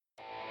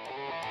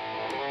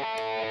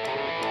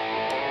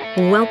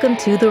Welcome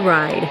to The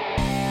Ride.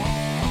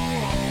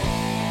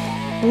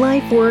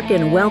 Life, Work,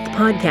 and Wealth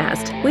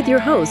podcast with your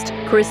host,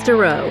 Chris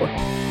Durow.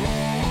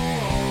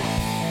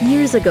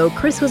 Years ago,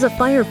 Chris was a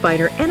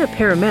firefighter and a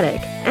paramedic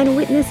and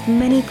witnessed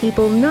many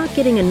people not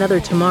getting another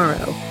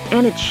tomorrow,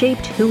 and it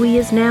shaped who he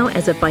is now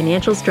as a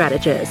financial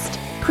strategist.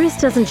 Chris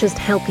doesn't just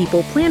help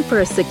people plan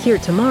for a secure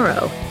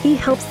tomorrow, he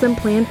helps them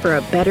plan for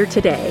a better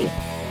today.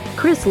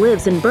 Chris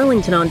lives in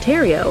Burlington,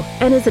 Ontario,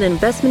 and is an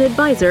investment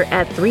advisor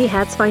at Three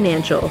Hats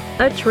Financial,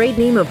 a trade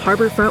name of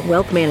Harborfront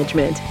Wealth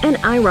Management, and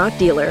IROC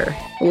dealer.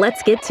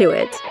 Let's get to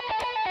it.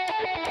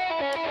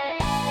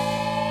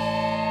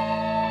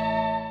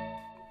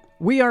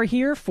 We are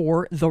here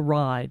for The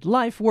Ride,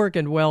 Life, Work,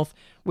 and Wealth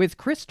with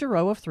Chris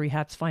Durow of Three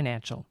Hats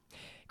Financial.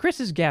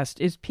 Chris's guest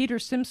is Peter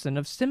Simpson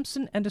of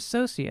Simpson &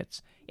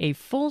 Associates, a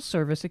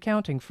full-service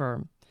accounting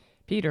firm.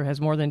 Peter has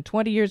more than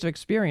 20 years of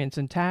experience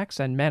in tax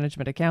and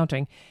management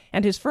accounting,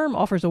 and his firm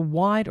offers a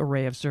wide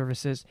array of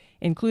services,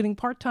 including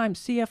part-time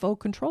CFO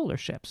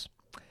controllerships.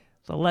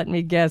 So let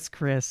me guess,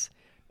 Chris,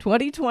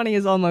 2020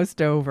 is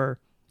almost over.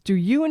 Do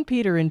you and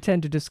Peter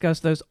intend to discuss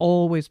those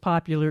always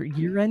popular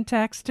year-end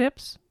tax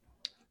tips?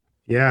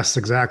 Yes,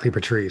 exactly,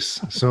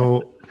 Patrice.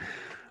 So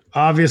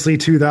obviously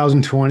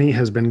 2020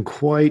 has been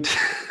quite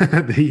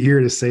the year,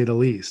 to say the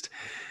least.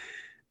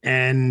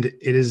 And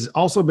it has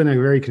also been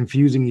a very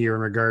confusing year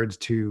in regards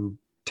to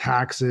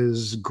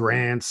taxes,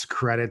 grants,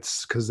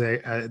 credits, because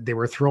they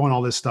were throwing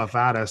all this stuff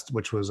at us,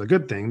 which was a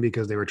good thing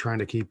because they were trying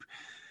to keep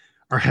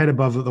our head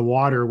above the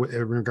water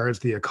in regards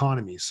to the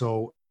economy.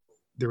 So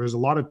there was a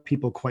lot of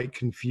people quite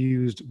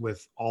confused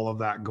with all of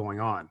that going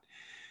on.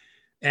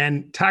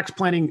 And tax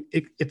planning,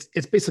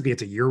 it's basically,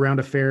 it's a year-round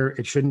affair.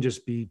 It shouldn't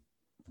just be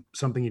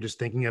something you're just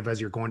thinking of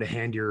as you're going to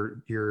hand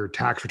your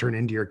tax return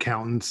into your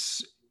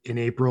accountants in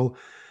April,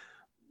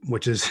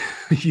 which is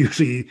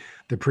usually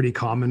the pretty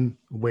common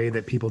way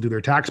that people do their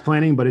tax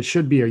planning, but it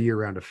should be a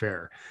year-round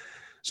affair.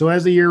 So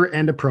as the year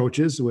end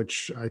approaches,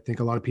 which I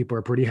think a lot of people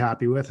are pretty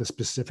happy with,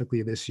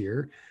 specifically this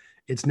year,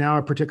 it's now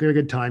a particularly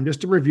good time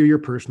just to review your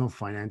personal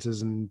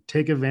finances and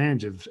take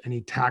advantage of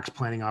any tax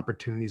planning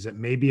opportunities that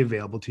may be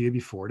available to you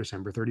before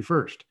December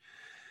 31st.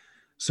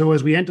 So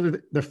as we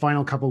enter the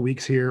final couple of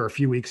weeks here, or a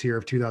few weeks here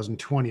of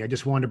 2020, I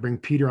just wanted to bring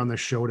Peter on the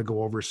show to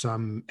go over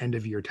some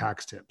end-of-year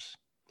tax tips.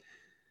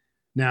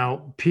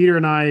 Now, Peter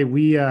and I,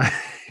 we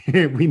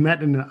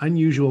met in an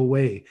unusual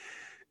way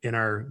in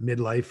our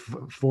midlife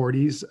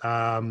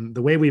 40s.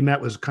 The way we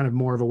met was kind of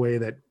more of a way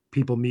that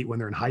people meet when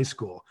they're in high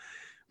school.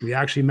 We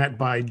actually met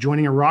by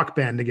joining a rock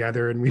band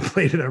together, and we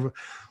played at a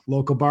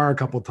local bar a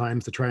couple of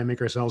times to try and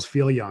make ourselves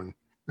feel young.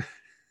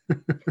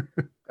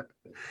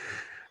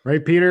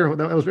 Right, Peter?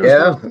 That was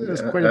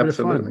quite a bit of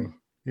fun.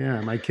 Yeah,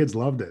 my kids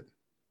loved it.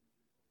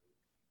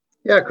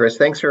 Yeah, Chris,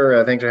 thanks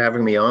for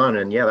having me on.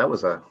 And yeah, that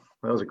was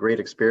a great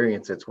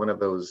experience. It's one of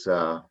those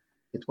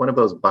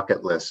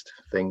bucket list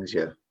things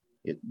you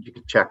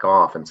can check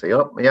off and say,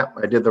 oh yeah,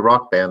 I did the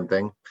rock band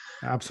thing.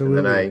 Absolutely.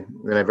 And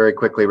then I very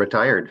quickly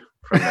retired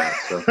from that.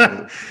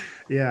 So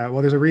yeah,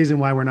 well, there's a reason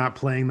why we're not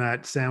playing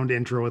that sound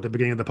intro at the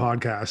beginning of the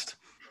podcast.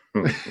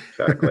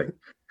 Exactly.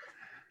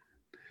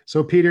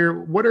 So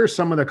Peter, what are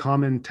some of the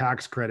common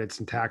tax credits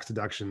and tax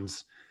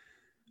deductions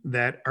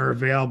that are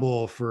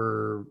available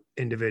for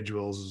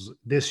individuals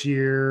this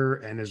year?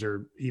 And is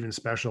there even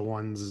special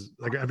ones,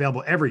 like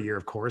available every year,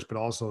 of course, but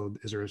also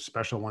is there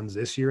special ones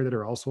this year that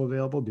are also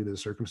available due to the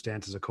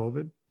circumstances of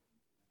COVID?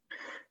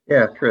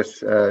 Yeah,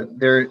 Chris,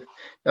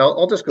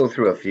 I'll just go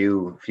through a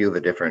few of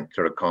the different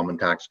sort of common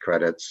tax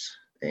credits,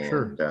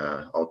 and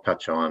sure. I'll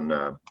touch on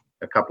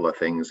a couple of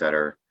things that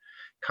are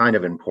kind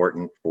of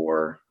important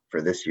for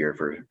this year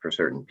for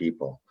certain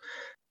people.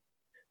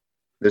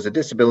 There's a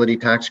disability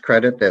tax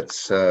credit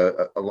that's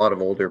a lot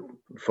of older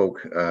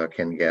folk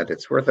can get.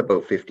 It's worth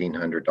about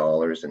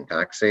 $1,500 in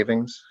tax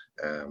savings.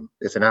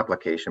 It's an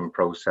application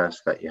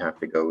process that you have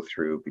to go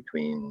through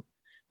between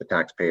the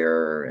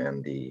taxpayer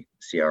and the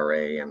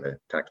CRA and the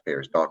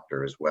taxpayer's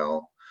doctor as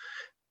well.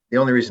 The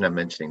only reason I'm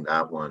mentioning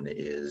that one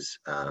is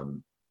a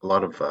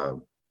lot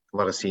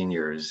of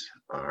seniors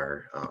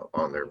are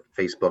on their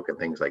Facebook and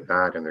things like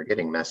that, and they're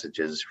getting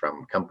messages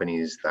from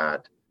companies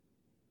that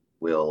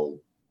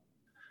will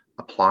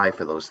apply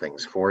for those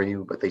things for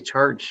you, but they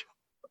charge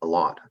a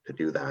lot to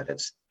do that.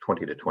 It's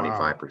 20 to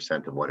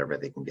 25% of whatever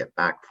they can get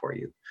back for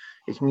you.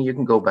 You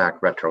can go back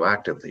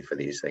retroactively for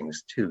these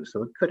things too.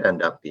 So it could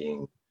end up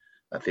being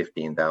a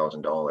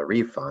 $15,000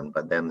 refund,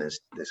 but then this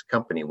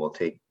company will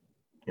take,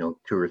 $2,000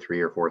 or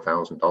 $3,000 or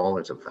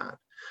 $4,000 of that.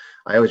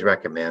 I always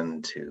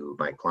recommend to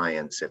my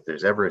clients, if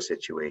there's ever a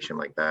situation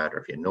like that, or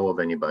if you know of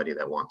anybody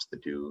that wants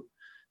to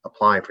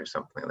apply for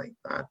something like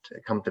that,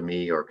 come to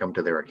me or come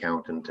to their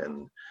accountant,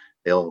 and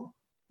they'll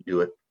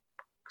do it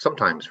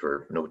sometimes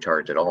for no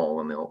charge at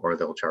all, and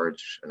they'll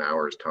charge an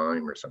hour's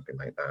time or something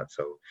like that.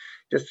 So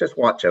just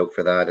watch out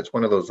for that. It's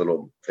one of those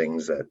little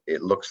things that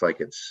it looks like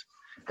it's,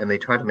 and they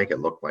try to make it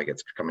look like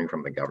it's coming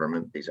from the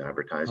government, these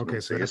advertisements. Okay,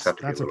 so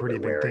that's a pretty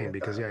big thing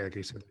because, yeah, like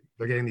you said,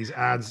 they're getting these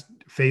ads,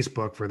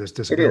 Facebook, for this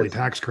disability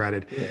tax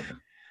credit. Yeah.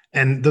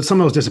 And some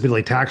of those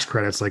disability tax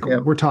credits, like Yeah.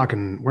 we're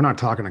not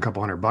talking a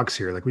couple $100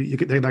 here. Like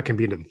that can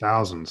be into the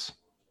thousands.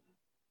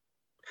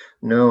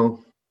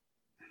 No,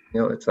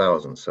 it's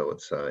thousands. So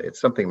it's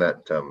something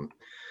that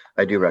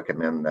I do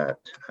recommend that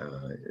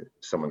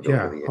someone go to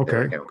their Okay,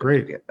 accountant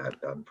great. to get that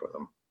done for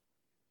them.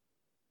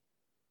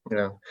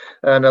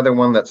 Another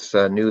one that's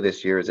new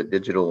this year is a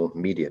digital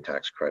media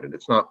tax credit.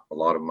 It's not a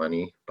lot of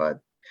money, but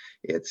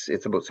it's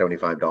about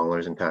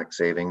 $75 in tax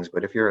savings.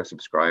 But if you're a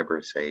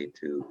subscriber, say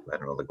to, I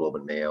don't know, the Globe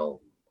and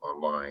Mail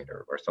online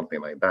or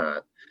something like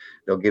that,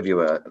 they'll give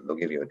you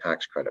a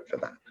tax credit for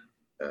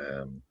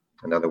that.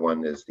 Another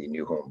one is the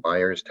new home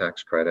buyers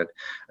tax credit.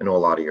 I know a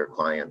lot of your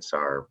clients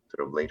are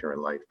sort of later in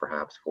life,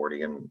 perhaps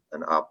 40 and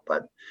up,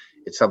 but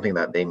it's something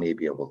that they may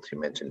be able to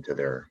mention to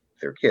their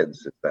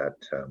kids, that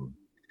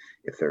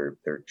if their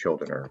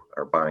children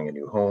are buying a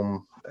new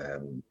home,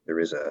 there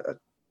is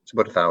it's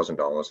about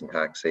 $1,000 in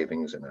tax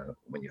savings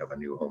when you have a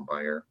new home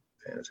buyer,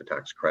 and it's a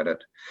tax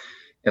credit.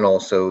 And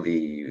also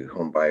the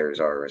home buyers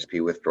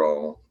RSP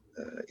withdrawal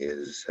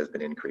has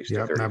been increased to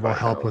 $35,000. That will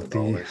help with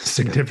the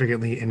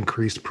significantly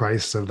increased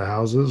price of the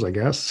houses, I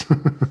guess.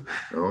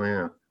 Oh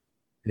yeah.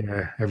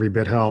 Yeah, every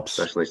bit helps.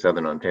 Especially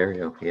Southern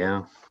Ontario.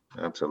 Yeah,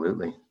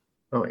 absolutely.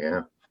 Oh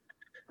yeah.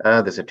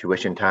 There's a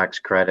tuition tax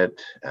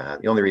credit.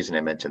 The only reason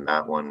I mentioned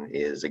that one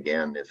is,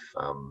 again, if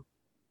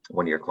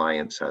one of your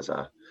clients has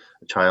a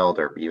child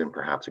or even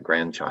perhaps a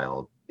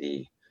grandchild,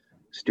 the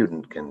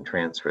student can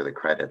transfer the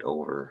credit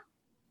over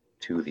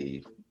to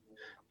the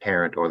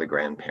parent or the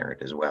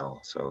grandparent as well.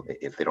 So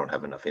if they don't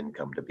have enough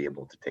income to be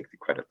able to take the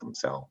credit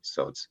themselves.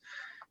 So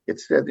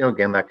it's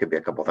again, that could be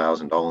a couple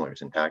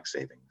 $1,000s in tax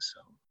savings. So.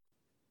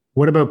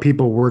 What about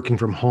people working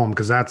from home?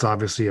 Because that's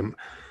obviously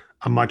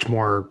a much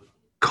more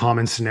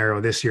common scenario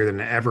this year than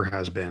it ever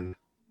has been.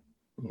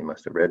 You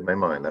must have read my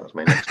mind. That was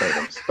my next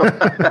item.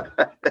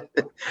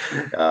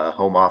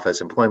 Home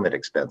office employment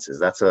expenses.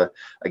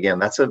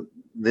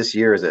 This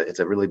year it's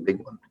a really big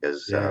one,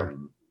 because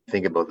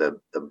think about the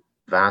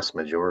vast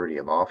majority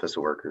of office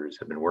workers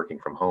have been working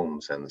from home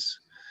since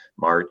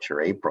March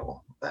or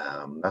April.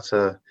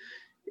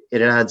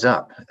 It adds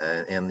up,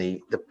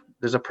 and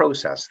there's a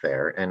process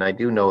there. And I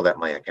do know that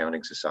my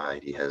accounting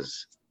society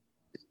has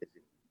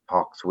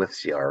talks with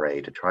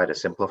CRA to try to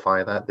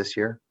simplify that this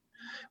year,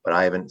 but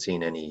I haven't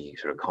seen any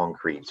sort of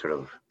concrete sort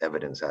of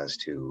evidence as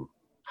to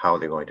how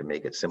they're going to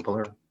make it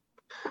simpler.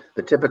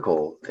 The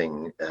typical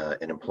thing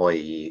an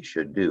employee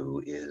should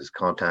do is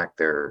contact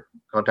their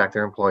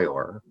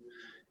employer,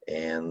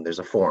 and there's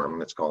a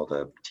form. It's called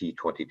a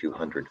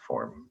T2200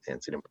 form, and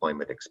it's an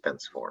employment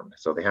expense form.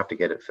 So they have to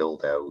get it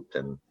filled out,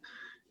 and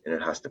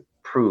it has to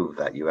prove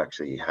that you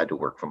actually had to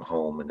work from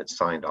home, and it's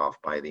signed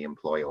off by the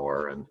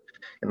employer, and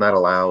that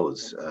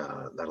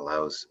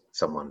allows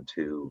someone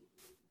to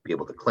be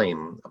able to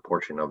claim a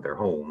portion of their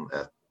home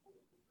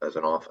as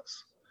an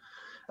office.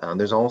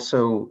 There's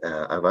also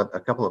a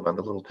couple of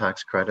other little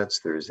tax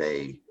credits. It's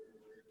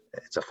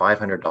a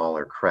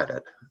 $500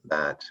 credit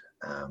that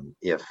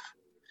if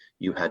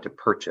you had to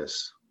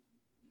purchase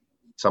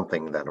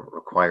something that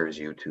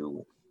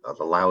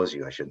allows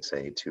you, I should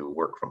say, to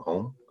work from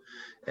home,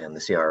 and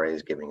the CRA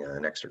is giving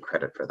an extra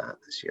credit for that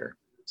this year.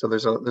 So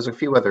there's a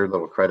few other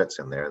little credits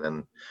in there.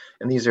 And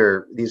these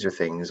are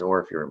things,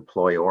 or if your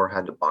employer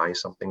had to buy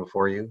something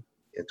for you,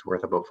 it's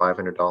worth about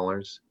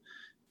 $500.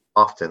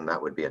 Often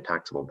that would be a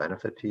taxable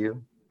benefit to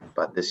you,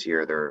 but this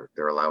year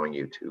they're allowing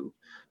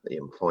the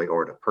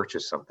employer to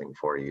purchase something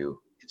for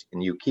you,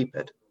 and you keep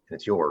it, and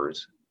it's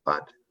yours,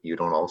 but you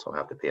don't also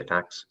have to pay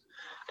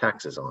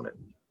taxes on it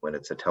when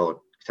it's a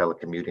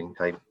telecommuting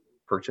type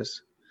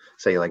purchase.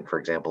 Say, like, for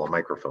example,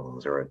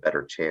 microphones or a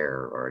better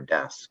chair or a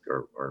desk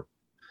or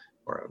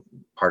a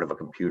part of a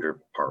computer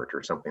part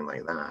or something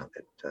like that.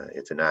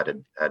 It's an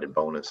added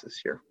bonus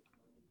this year.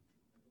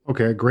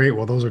 Okay, great.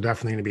 Well, those are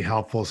definitely going to be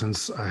helpful,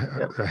 since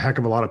a heck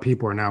of a lot of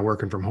people are now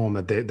working from home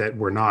that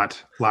were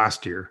not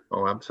last year.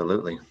 Oh,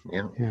 absolutely.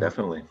 Yeah.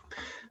 Definitely.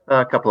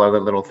 A couple other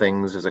little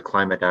things. There's a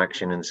climate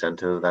action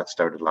incentive that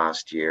started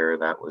last year.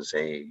 That was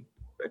a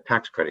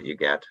tax credit you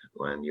get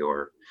when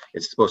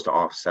it's supposed to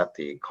offset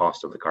the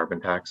cost of the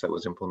carbon tax that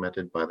was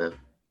implemented by the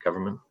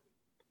government.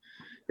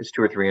 It's $200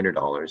 or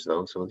 $300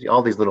 though. So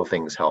all these little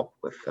things help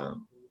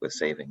with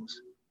savings.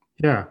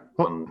 Yeah.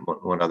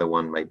 One other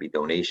one might be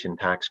donation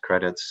tax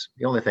credits.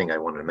 The only thing I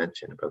want to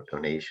mention about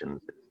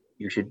donations,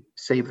 you should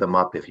save them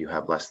up if you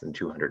have less than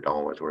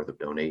 $200 worth of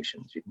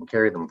donations. You can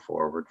carry them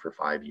forward for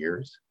 5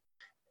 years.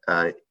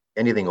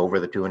 Anything over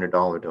the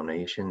 $200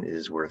 donation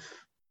is worth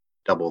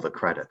double the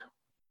credit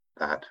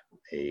that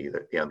the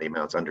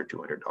amount's under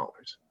 $200.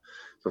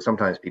 So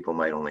sometimes people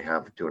might only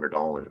have $200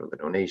 worth of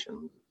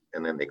donation,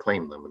 and then they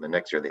claim them, and the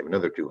next year they have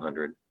another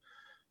 200.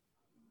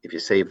 If you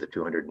save the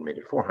 200 and made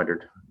it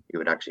 400, you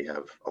would actually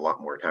have a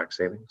lot more tax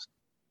savings.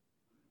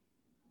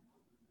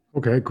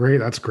 Okay, great.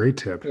 That's a great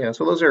tip. Yeah,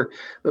 so those are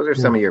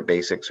some of your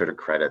basic sort of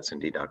credits and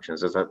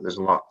deductions. There's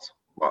lots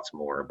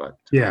more, but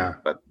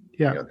don't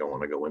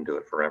want to go into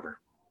it forever.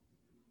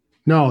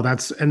 No,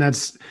 that's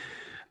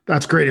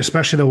That's great,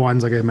 especially the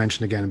ones like I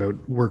mentioned again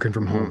about working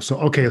from home. Mm-hmm. So,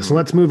 okay, so Mm-hmm.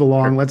 let's move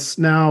along. Sure. Let's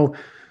now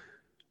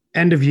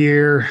end of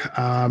year.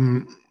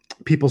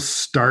 People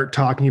start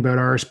talking about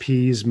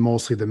RSPs.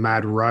 Mostly the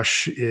mad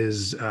rush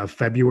is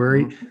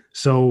February. Mm-hmm.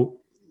 So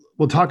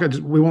we'll talk.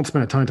 We won't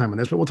spend a ton of time on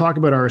this, but we'll talk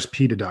about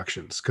RSP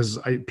deductions because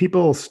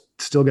people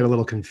still get a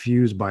little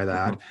confused by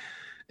Mm-hmm. that.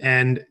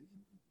 And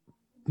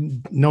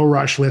no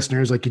rush,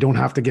 listeners. Like, you don't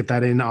have to get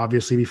that in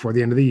obviously before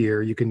the end of the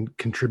year. You can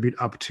contribute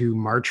up to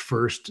March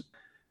 1st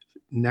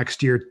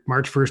next year,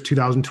 March 1st,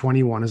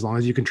 2021. As long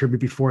as you contribute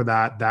before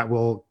that, that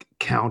will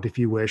count if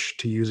you wish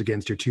to use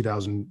against your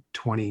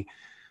 2020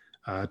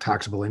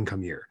 taxable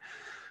income year.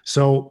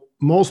 So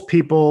most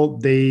people,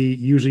 they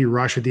usually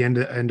rush at the end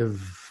of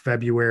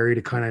February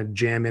to kind of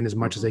jam in as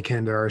much as Mm-hmm. they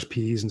can to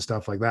RSPs and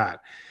stuff like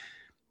that.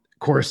 Of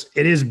course,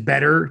 it is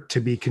better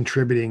to be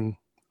contributing.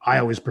 I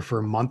always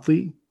prefer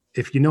monthly.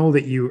 If you know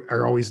that you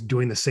are always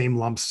doing the same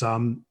lump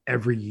sum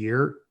every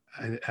year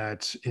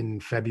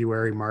in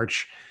February,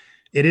 March,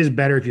 it is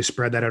better if you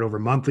spread that out over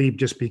monthly,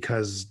 just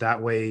because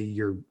that way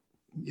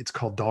it's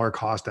called dollar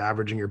cost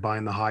averaging. You're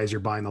buying the highs,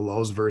 you're buying the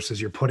lows versus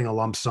you're putting a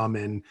lump sum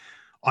in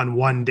on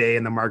one day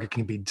and the market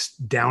can be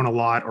down a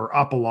lot or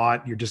up a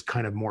lot. You're just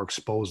kind of more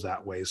exposed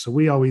that way. So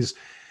we always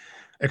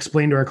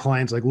explain to our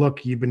clients, like,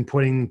 look, you've been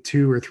putting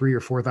 $2,000 or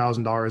 $3,000 or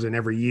 $4,000 in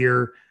every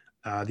year.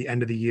 The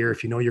end of the year,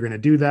 if you know you're going to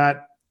do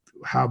that,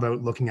 how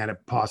about looking at it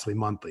possibly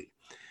monthly?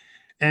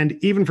 And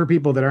even for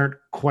people that aren't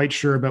quite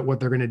sure about what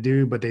they're going to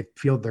do, but they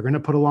feel they're going to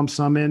put a lump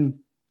sum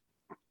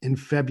in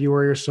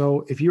February or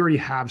so, if you already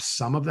have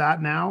some of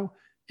that now,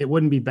 it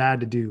wouldn't be bad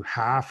to do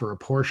half or a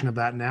portion of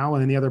that now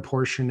and then the other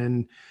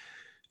portion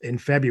in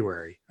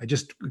February. I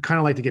just kind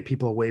of like to get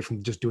people away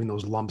from just doing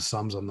those lump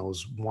sums on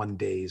those one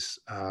days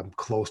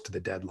close to the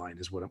deadline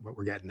is what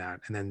we're getting at.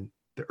 And then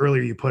the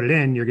earlier you put it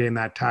in, you're getting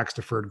that tax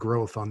deferred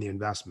growth on the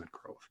investment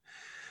growth.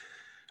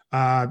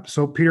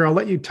 So Peter, I'll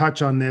let you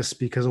touch on this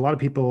because a lot of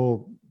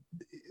people,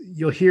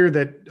 you'll hear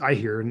that I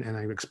hear, and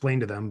I explain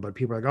to them, but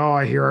people are like, oh,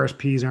 I hear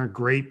RSPs aren't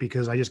great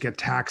because I just get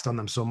taxed on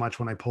them so much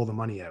when I pull the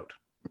money out.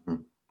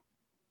 Mm-hmm.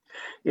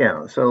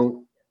 Yeah,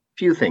 so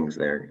few things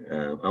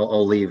there.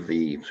 I'll leave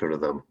the sort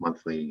of the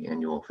monthly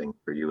annual thing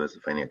for you as a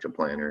financial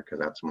planner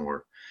because that's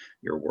more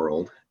your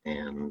world.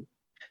 And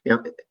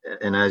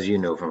and as you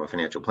know, from a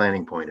financial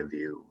planning point of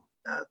view,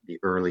 the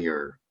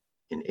earlier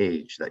in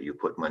age that you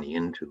put money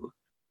into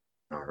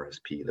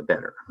RSP, the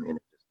better. And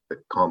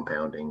the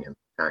compounding and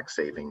tax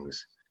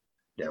savings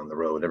down the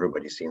road.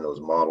 Everybody's seen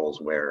those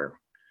models where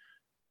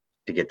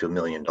to get to $1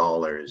 million,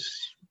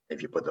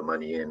 if you put the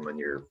money in when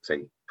you're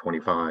say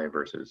 25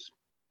 versus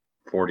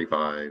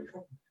 45,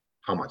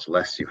 how much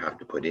less you have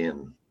to put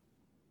in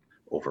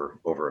over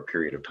a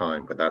period of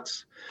time. But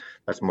that's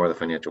more the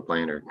financial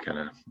planner kind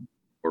of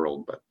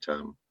world. But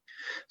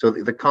so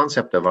the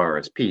concept of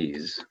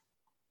RSPs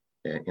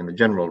in the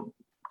general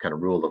kind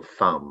of rule of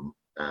thumb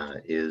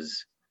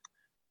is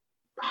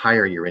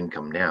higher your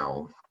income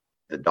now,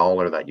 the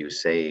dollar that you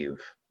save,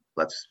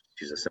 let's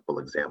use a simple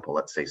example,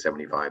 let's say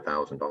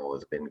 $75,000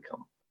 of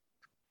income.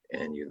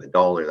 And the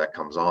dollar that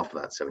comes off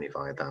of that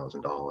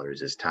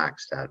 $75,000 is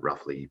taxed at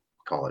roughly,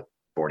 call it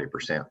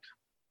 40%.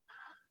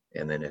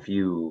 And then if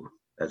you,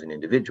 as an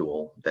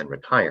individual, then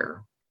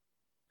retire,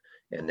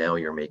 and now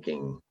you're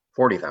making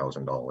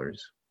 $40,000,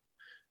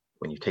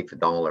 when you take the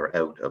dollar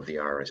out of the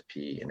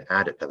RSP and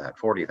add it to that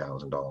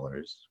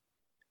 $40,000,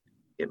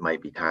 it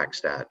might be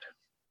taxed at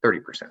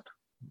 30%.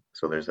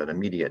 So there's an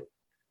immediate,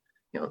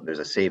 there's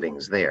a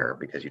savings there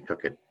because you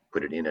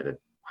put it in at a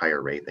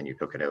higher rate than you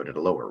took it out at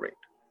a lower rate.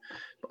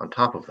 On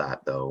top of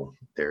that, though,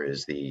 there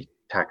is the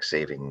tax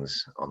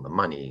savings on the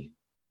money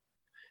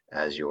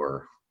as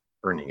you're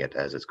earning it,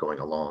 as it's going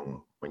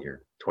along. When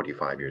you're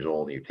 25 years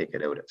old, you take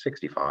it out at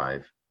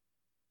 65,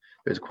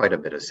 there's quite a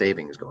bit of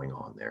savings going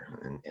on there.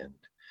 And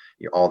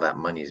all that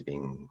money is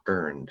being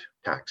earned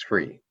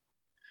tax-free.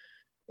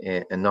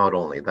 And not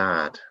only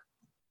that,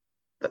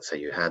 let's say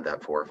you had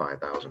that $4,000 or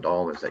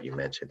 $5,000 that you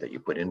mentioned that you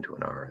put into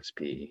an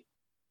RSP,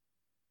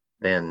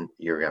 then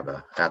you have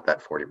at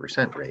that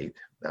 40% rate,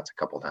 that's a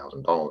couple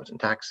 $1,000s in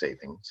tax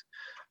savings.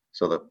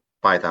 So the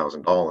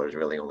 $5,000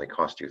 really only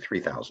cost you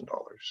 $3,000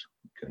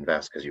 to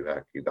invest because you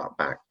got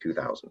back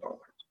 $2,000.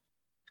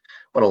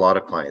 What a lot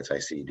of clients I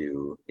see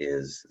do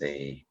is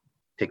they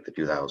take the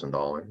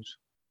 $2,000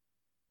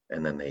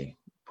 and then they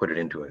put it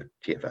into a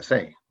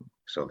TFSA.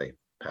 So they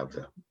have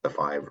the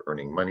 5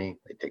 earning money,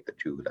 they take the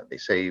 2 that they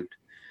saved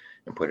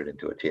and put it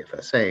into a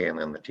TFSA, and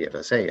then the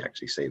TFSA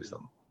actually saves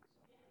them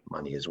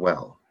money as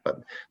well.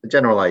 But the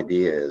general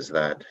idea is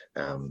that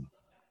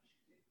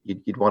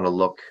you'd want to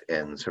look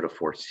and sort of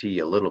foresee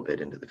a little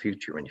bit into the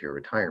future, into your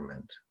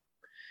retirement.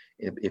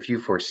 If you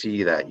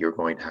foresee that you're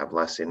going to have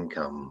less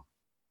income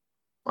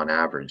on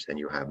average than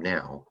you have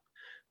now,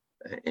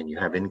 and you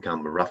have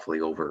income roughly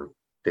over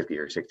 $50,000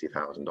 or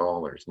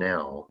 $60,000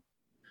 now,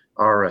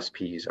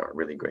 RSPs are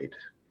really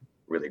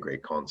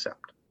great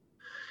concept.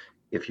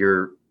 If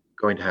you're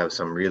going to have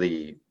some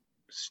really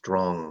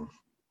strong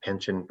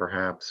pension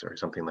perhaps or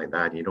something like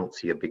that, and you don't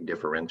see a big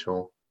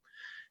differential,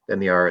 then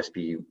the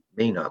RSP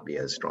may not be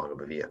as strong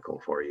of a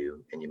vehicle for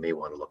you, and you may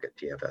want to look at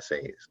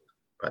TFSAs.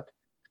 But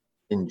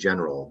in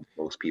general,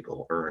 most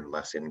people earn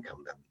less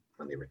income than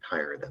when they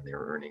retire than they're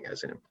earning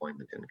as an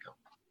employment income.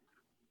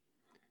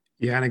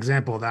 Yeah, an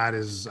example of that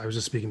is I was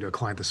just speaking to a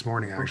client this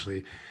morning,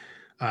 actually.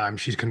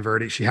 She's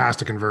converting, she has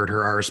to convert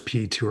her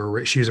RSP to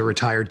her, she's a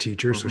retired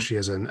teacher, so she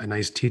has a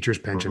nice teacher's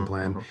pension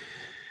plan.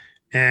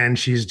 And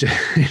she's just,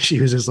 she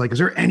was just like, is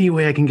there any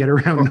way I can get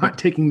around not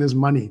taking this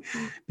money?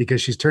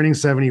 Because she's turning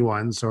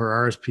 71. So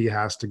her RSP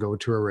has to go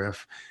to a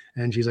RIF.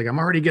 And she's like, I'm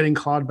already getting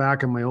clawed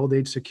back on my old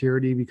age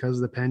security because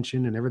of the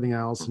pension and everything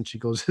else. And she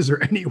goes, is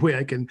there any way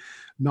I can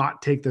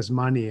not take this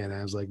money? And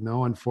I was like,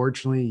 no,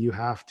 unfortunately, you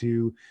have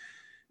to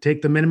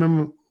take the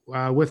minimum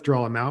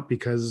withdrawal amount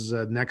because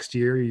next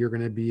year you're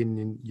going to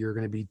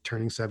be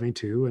turning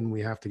 72 and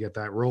we have to get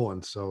that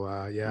rolling. So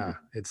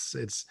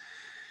it's,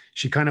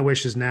 she kind of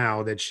wishes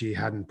now that she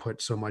hadn't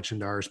put so much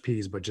into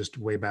RSPs, but just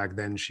way back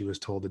then she was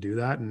told to do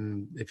that.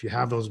 And if you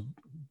have those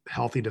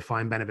healthy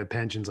defined benefit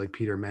pensions, like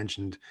Peter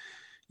mentioned,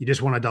 you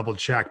just want to double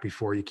check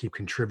before you keep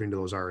contributing to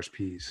those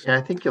RSPs. Yeah,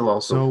 I think you'll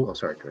also,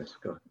 sorry, Chris,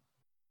 go ahead.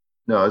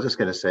 No, I was just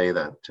going to say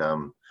that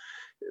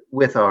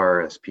with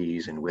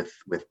RSPs and with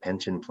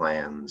pension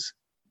plans,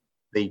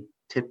 they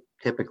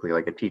typically,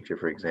 like a teacher,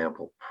 for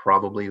example,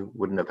 probably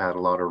wouldn't have had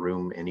a lot of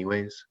room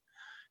anyways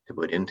to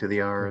put into the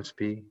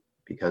RSP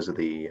because of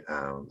the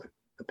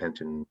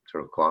pension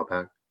sort of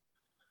clawback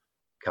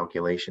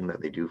calculation that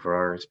they do for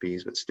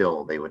RSPs, but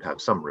still they would have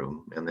some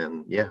room. And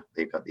then,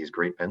 they've got these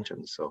great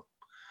pensions. So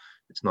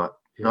it's not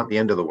the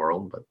end of the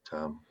world, but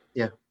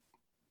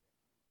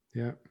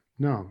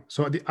no.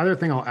 So the other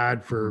thing I'll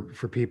add for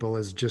people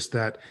is just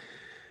that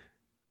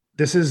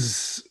this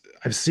is,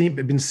 I've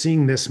been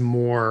seeing this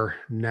more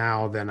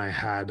now than I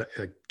had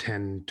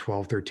 10,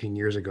 12, 13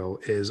 years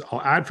ago, is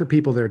I'll add for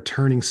people that are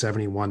turning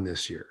 71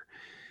 this year,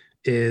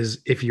 is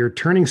if you're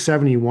turning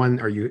 71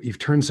 or you've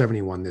turned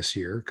 71 this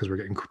year, because we're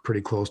getting pretty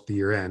close to the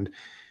year end,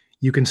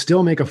 you can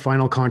still make a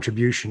final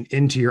contribution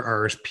into your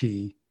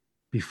RSP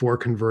before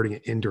converting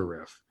it into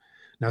RIF.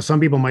 Now, some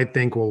people might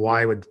think, well,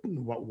 why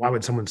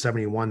would someone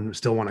 71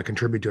 still want to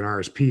contribute to an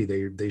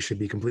RSP? They should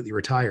be completely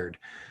retired.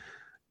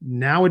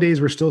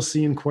 Nowadays, we're still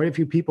seeing quite a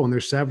few people in their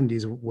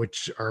 70s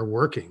which are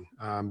working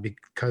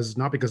because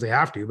not because they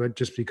have to, but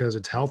just because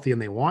it's healthy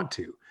and they want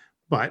to.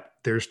 But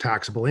there's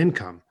taxable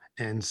income,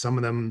 and some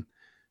of them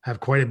have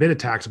quite a bit of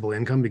taxable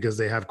income because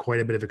they have quite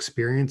a bit of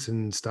experience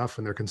and stuff,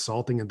 and they're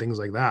consulting and things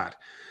like that.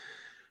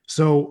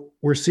 So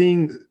we're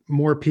seeing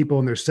more people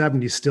in their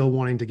 70s still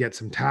wanting to get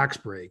some tax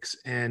breaks,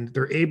 and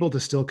they're able to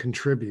still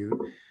contribute.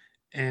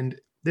 And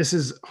this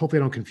is,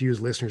 hopefully I don't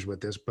confuse listeners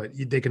with this, but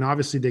they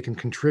can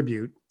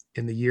contribute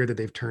in the year that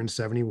they've turned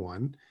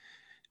 71.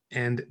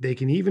 And they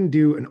can even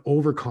do an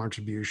over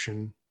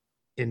contribution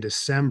in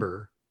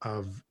December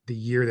of the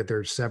year that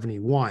they're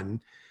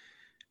 71.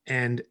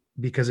 And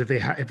because if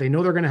they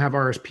know they're going to have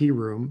RSP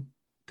room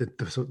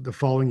the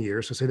following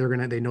year, so say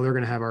they know they're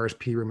going to have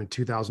RSP room in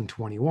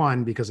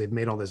 2021 because they've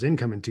made all this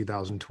income in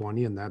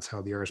 2020, and that's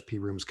how the RSP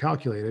room is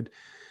calculated,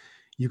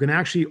 you can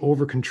actually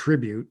over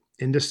contribute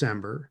in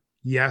December.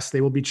 Yes, they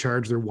will be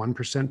charged their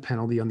 1%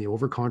 penalty on the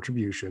over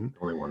contribution.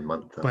 Only 1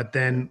 month. But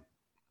then,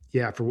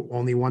 for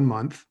only 1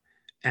 month.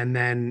 And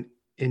then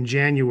in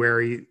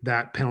January,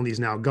 that penalty is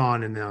now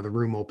gone and now the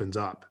room opens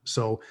up.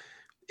 So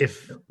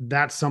if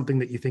that's something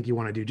that you think you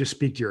want to do, just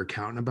speak to your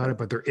accountant about it.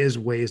 But there is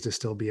ways to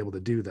still be able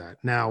to do that.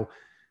 Now,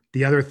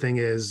 the other thing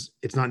is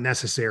it's not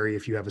necessary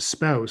if you have a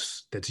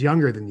spouse that's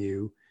younger than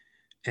you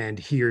and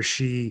he or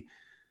she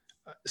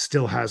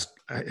still has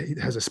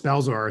a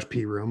spousal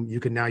RSP room, you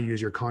can now use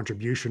your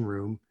contribution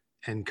room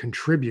and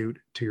contribute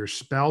to your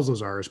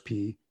spousal's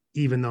RSP,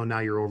 even though now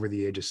you're over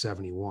the age of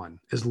 71,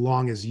 as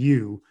long as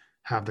you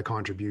have the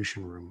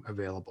contribution room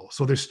available.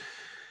 So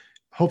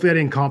hopefully I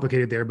didn't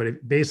complicate it there,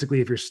 but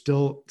basically if you're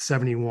still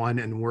 71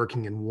 and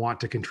working and want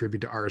to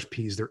contribute to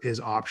RSPs, there is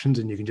options,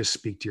 and you can just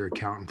speak to your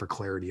accountant for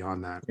clarity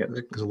on that,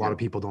 because a lot of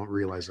people don't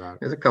realize that.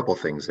 There's a couple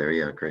things there.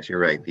 Yeah, Chris, you're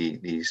right.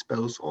 The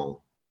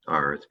spousal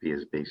RSP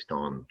is based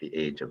on the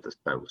age of the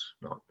spouse,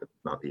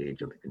 not the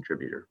age of the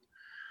contributor.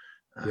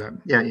 I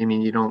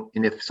mean, you don't,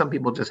 and if some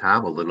people just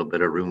have a little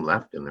bit of room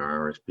left in their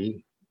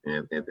RSP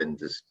and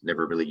just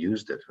never really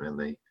used it, and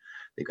they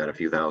got a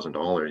few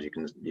 $1,000s, you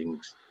can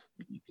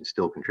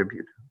still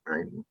contribute,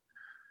 right?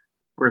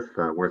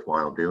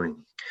 Worthwhile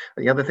doing.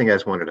 The other thing I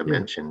just wanted to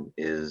mention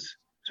is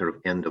sort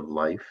of end of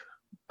life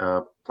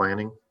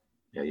planning.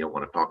 You don't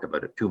want to talk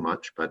about it too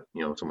much, but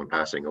someone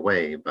passing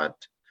away, but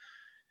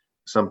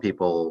some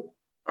people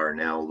are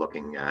now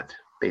looking at,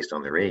 based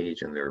on their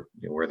age and their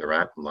where they're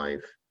at in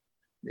life,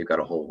 they've got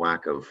a whole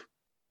whack of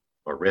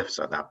RIFs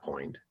at that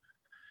point.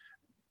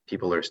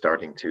 People are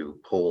starting to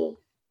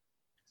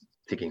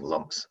taking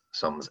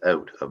sums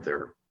out of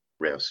their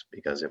RIFs,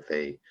 because if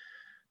they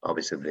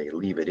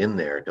leave it in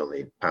there till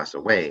they pass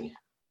away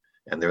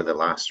and they're the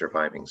last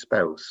surviving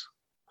spouse,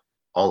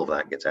 all of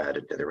that gets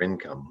added to their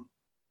income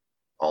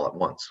all at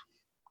once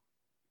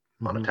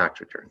on a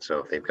tax return. So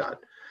if they've got,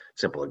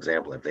 simple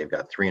example, if they've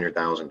got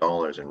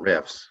 $300,000 in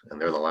RIFs and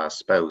they're the last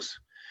spouse,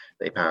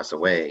 they pass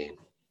away,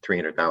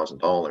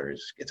 $300,000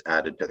 gets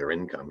added to their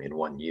income in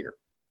 1 year.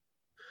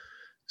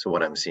 So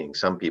what I'm seeing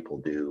some people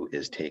do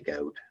is take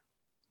out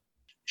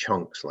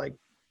chunks like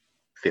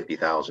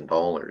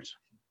 $50,000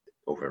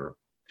 over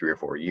 3 or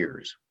 4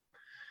 years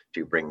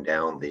to bring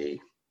down the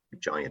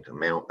giant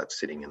amount that's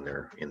sitting in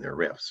their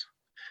RIFs.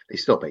 They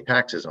still pay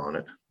taxes on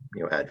it.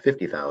 Add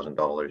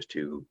 $50,000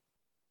 to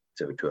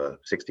a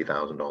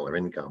 $60,000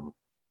 income,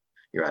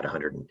 you're at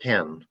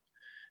 110,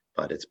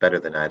 but it's better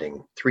than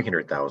adding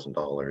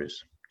 $300,000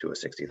 to a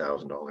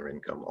 $60,000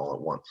 income all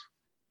at once.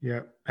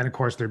 Yeah. And of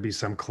course, there'd be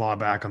some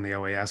clawback on the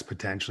OAS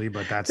potentially,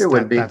 but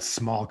that's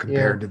small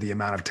compared to the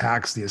amount of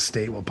tax the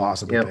estate will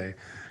possibly pay.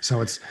 So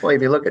well,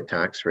 if you look at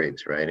tax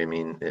rates, right? I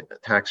mean,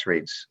 tax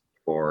rates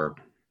for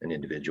an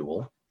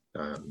individual,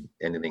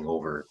 anything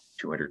over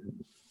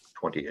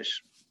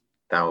 220-ish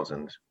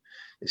thousand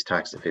is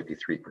taxed at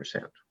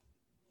 53%.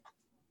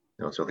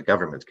 So the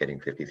government's getting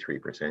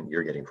 53%,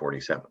 you're getting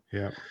 47%.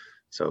 Yeah.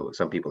 So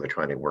some people are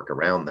trying to work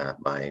around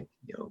that by,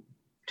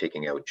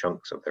 taking out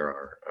chunks of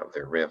their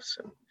RIFs,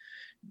 and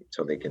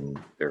so they can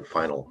their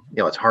final.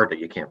 It's hard that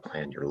you can't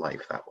plan your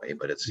life that way,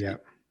 but it's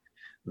at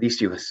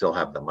least you still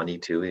have the money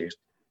to.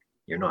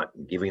 You're not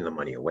giving the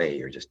money away.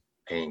 You're just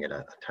paying it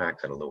a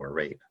tax at a lower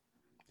rate.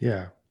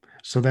 Yeah.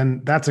 So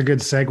then that's a good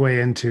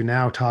segue into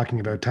now talking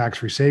about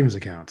tax-free savings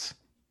accounts.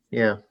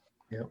 Yeah.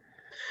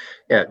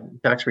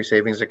 Tax-free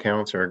savings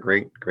accounts are a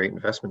great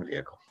investment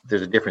vehicle.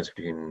 There's a difference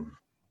between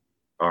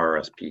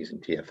RRSPs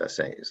and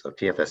TFSAs. So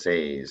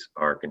TFSAs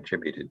are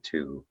contributed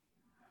to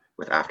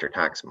with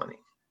after-tax money.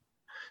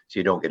 So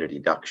you don't get a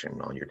deduction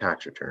on your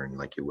tax return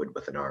like you would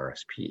with an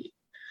RRSP.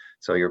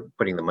 So you're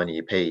putting the money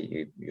you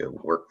pay, you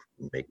work,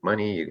 make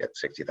money, you get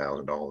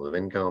 $60,000 of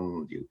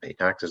income, you pay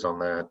taxes on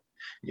that,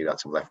 you got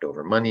some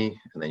leftover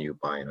money, and then you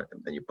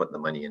put the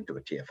money into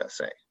a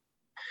TFSA.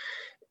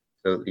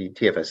 So the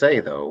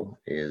TFSA, though,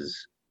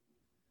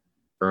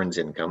 earns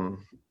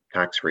income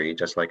tax-free,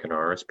 just like an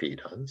RRSP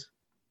does.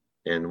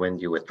 And when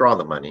you withdraw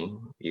the money,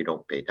 you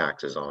don't pay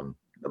taxes on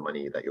the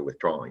money that you're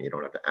withdrawing. You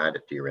don't have to add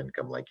it to your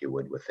income like you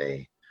would with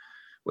an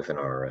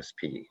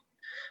RRSP.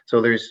 So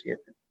there's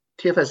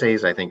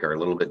TFSAs, I think, are a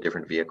little bit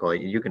different vehicle.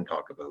 You can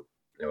talk about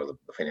the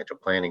financial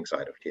planning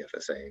side of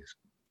TFSAs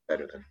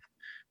better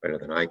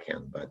than I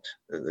can. But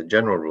the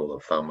general rule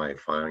of thumb I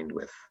find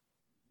with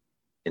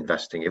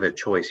investing, if a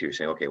choice, you're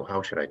saying, okay, well,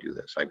 how should I do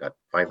this? I got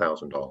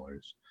 $5,000.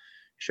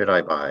 Should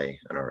I buy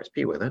an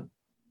RSP with it?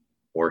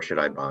 Or should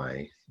I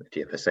buy a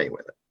TFSA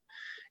with it?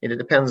 And it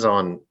depends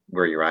on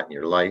where you're at in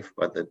your life,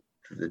 but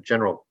the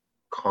general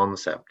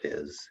concept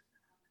is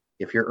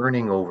if you're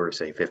earning over,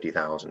 say,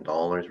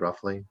 $50,000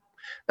 roughly,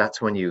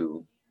 that's when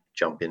you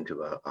jump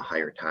into a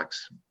higher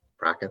tax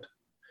bracket.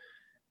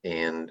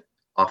 And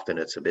often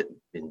it's a bit,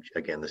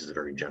 again, this is a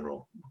very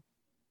general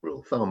rule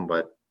of thumb,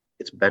 but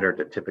it's better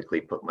to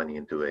typically put money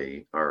into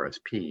a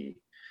RSP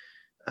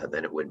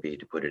than it would be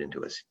to put it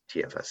into a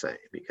TFSA,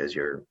 because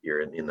you're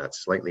in that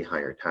slightly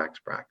higher tax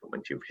bracket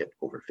once you've hit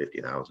over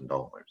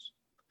 $50,000.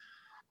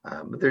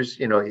 But there's,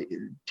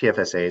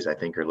 TFSAs I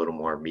think are a little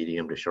more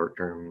medium to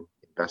short-term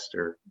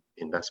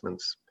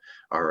investments.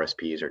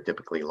 RSPs are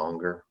typically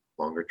longer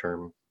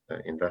term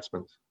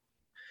investments.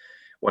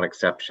 One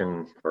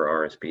exception for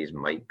RSPs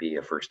might be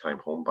a first-time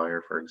home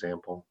buyer, for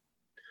example.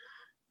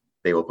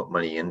 They will put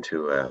money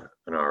into an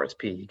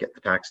RSP, get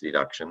the tax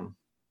deduction,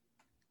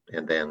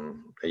 and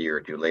then a year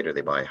or two later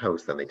they buy a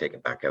house, then they take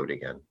it back out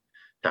again,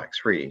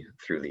 tax-free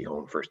through the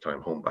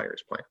first-time home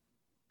buyers plan.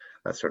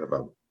 That's sort of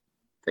a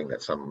thing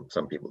that some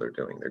people are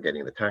doing. They're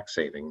getting the tax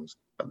savings,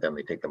 but then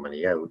they take the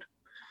money out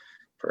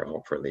for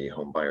the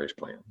home buyers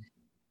plan.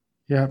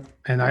 Yeah,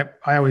 and I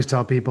always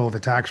tell people the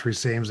tax-free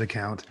savings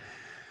account.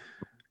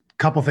 A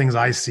couple things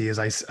I see is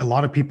a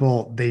lot of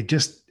people,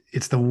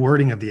 it's the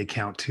wording of the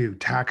account too,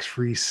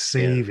 tax-free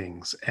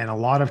savings. Yeah. And a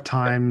lot of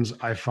times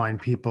I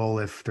find people,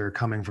 if they're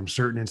coming from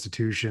certain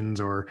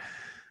institutions or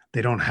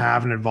they don't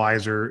have an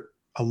advisor,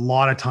 a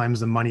lot of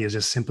times the money is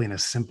just simply in a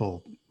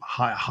simple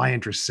high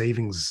interest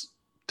savings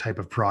type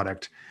of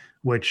product,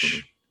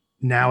 which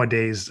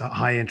nowadays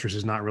high interest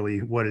is not really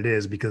what it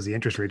is because the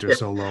interest rates are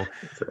so low.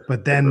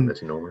 But then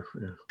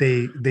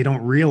they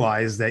don't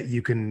realize that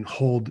you can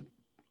hold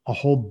a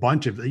whole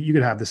bunch of, you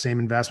could have the same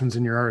investments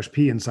in your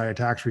RSP inside a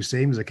tax-free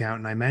savings account.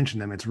 And I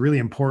mentioned them. It's really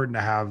important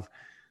to have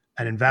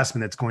an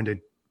investment that's going to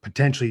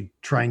potentially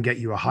try and get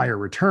you a higher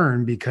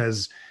return,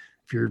 because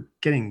if you're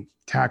getting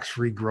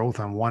tax-free growth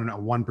on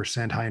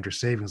 1% high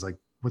interest savings,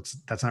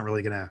 that's not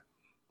really going to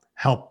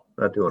help.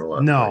 Not doing a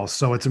lot. No.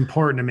 So it's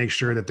important to make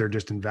sure that they're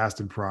just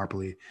invested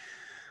properly.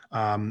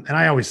 And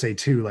I always say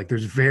too,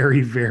 there's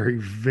very, very,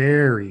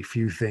 very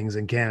few things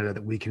in Canada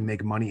that we can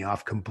make money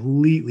off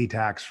completely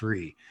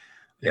tax-free.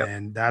 Yep.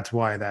 And that's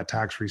why that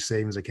tax-free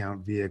savings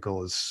account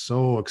vehicle is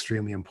so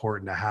extremely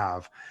important to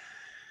have.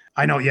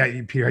 I know,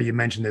 Peter, you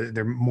mentioned that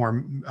they're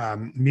more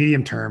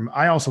medium term.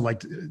 I also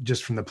like to,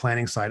 just from the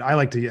planning side, I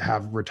like to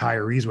have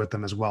retirees with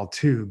them as well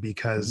too,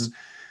 because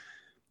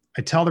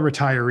I tell the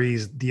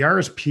retirees the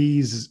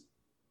RSPs,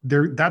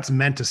 that's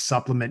meant to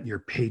supplement your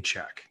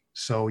paycheck.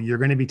 So you're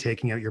going to be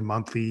taking out your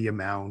monthly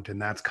amount,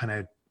 and that's kind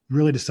of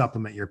really to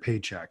supplement your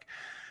paycheck.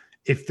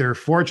 If they're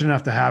fortunate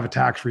enough to have a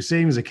tax-free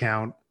savings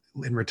account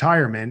in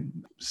retirement,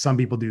 some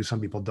people do, some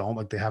people don't,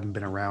 like they haven't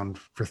been around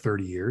for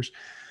 30 years,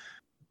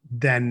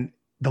 then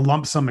the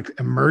lump sum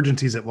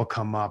emergencies that will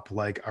come up,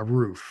 like a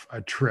roof,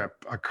 a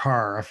trip, a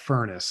car, a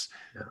furnace,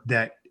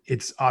 that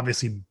it's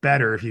obviously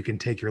better if you can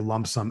take your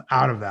lump sum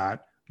out of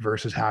that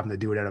versus having to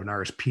do it out of an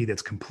RSP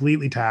that's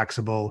completely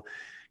taxable,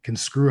 can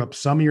screw up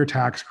some of your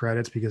tax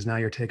credits because now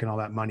you're taking all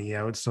that money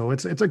out. So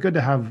it's a good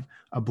to have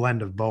a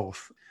blend of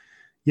both.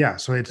 Yeah.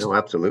 So it's no,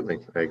 absolutely.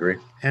 I agree.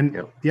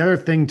 And the other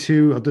thing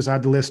too, I'll just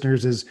add to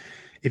listeners is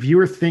if you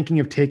were thinking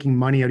of taking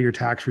money out of your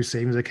tax-free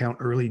savings account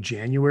early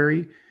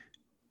January,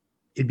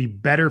 it'd be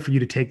better for you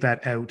to take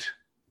that out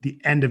the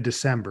end of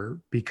December,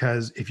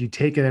 because if you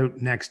take it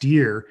out next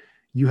year,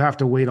 you have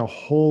to wait a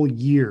whole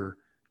year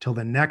till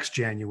the next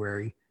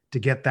January to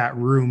get that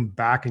room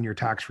back in your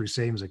tax-free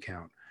savings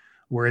account.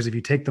 Whereas if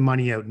you take the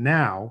money out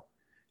now,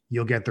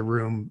 you'll get the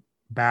room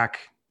back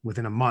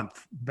within a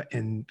month,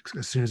 and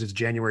as soon as it's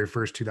January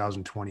 1st,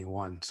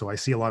 2021. So I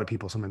see a lot of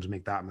people sometimes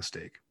make that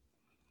mistake.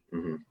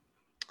 Mm-hmm.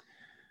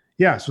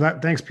 Yeah. So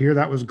thanks, Peter.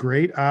 That was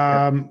great.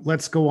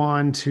 Let's go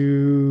on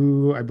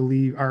to, I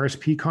believe,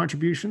 RSP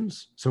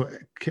contributions. So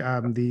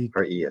our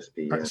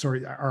ESP,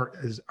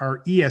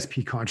 our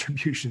ESP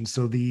contributions.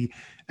 So the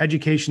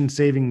education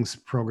savings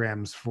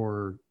programs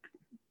for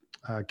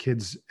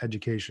kids'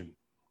 education.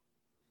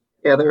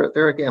 Yeah, they're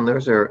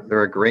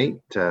a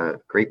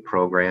great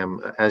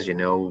program. As you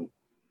know,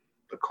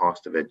 the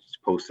cost of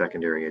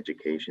post-secondary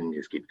education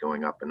just keeps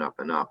going up and up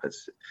and up.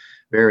 It's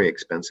very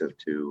expensive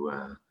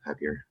to have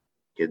your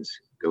kids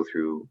go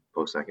through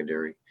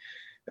post-secondary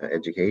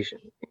education.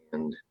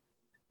 And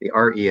the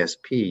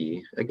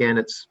RESP, again,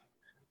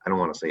 I don't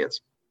want to say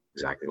it's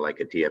exactly like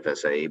a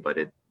TFSA, but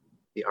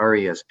the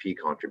RESP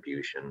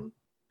contribution,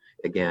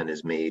 again,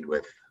 is made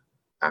with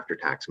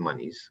after-tax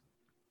monies.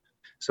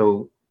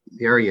 So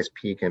the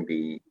RESP can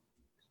be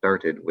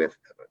started with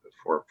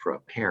for a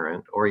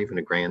parent or even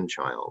a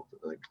grandchild,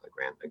 like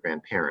a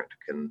grandparent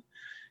can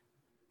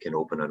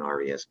open an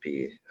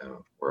RESP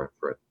for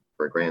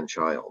a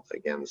grandchild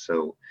again.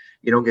 So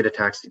you don't get a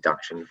tax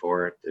deduction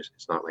for it.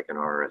 It's not like an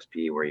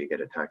RRSP where you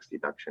get a tax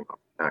deduction off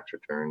tax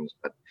returns,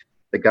 but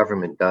the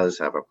government does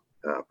have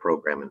a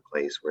program in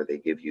place where they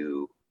give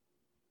you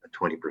a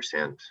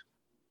 20%,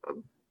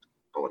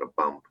 call it a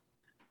bump,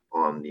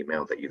 on the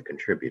amount that you've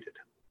contributed.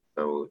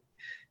 So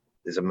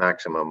there's a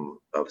maximum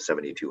of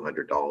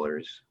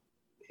 $7,200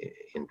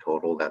 in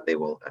total that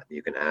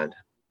you can add.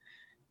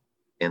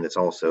 And it's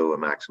also a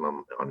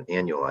maximum on an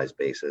annualized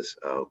basis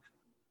of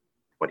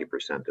 20%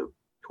 of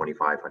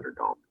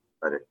 $2,500.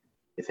 But if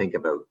you think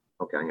about,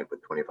 okay, I'm going to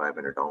put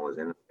 $2,500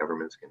 in, the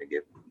government's going to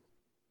give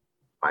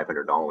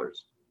 $500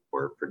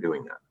 for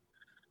doing that.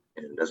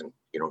 And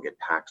you don't get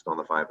taxed on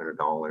the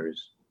 $500.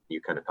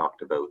 You kind of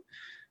talked about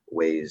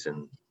ways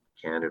in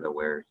Canada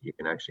where you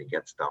can actually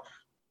get stuff,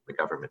 the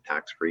government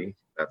tax-free.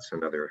 That's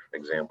another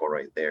example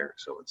right there.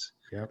 So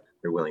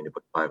they're willing to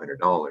put $500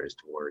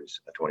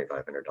 towards a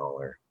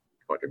 $2,500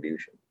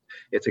 contribution.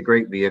 It's a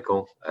great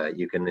vehicle.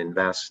 You can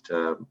invest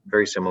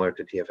very similar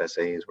to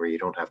TFSAs, where you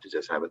don't have to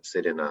just have it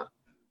sit in a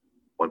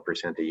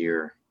 1% a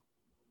year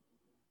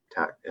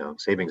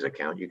savings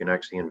account. You can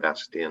actually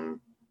invest in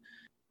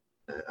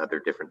other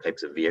different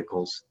types of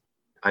vehicles.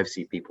 I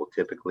see people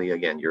typically,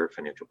 again, you're a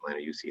financial planner,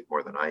 you see it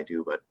more than I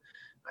do, but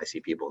I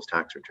see people's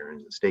tax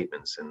returns and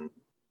statements, and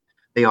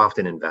they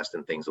often invest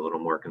in things a little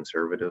more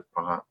conservative,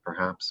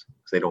 perhaps,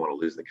 because they don't want to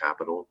lose the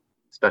capital,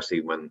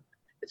 especially when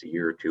it's a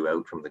year or two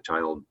out from the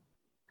child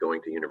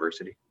going to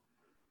university.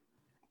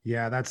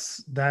 Yeah,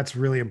 that's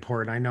really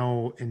important. I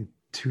know in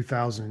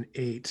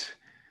 2008,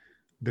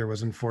 there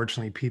was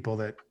unfortunately people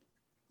that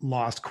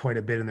lost quite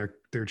a bit in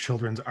their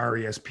children's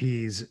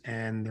RESPs,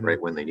 and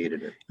right when they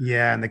needed it.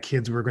 Yeah, and the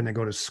kids were going to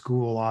go to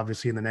school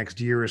obviously in the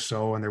next year or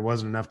so, and there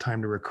wasn't enough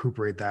time to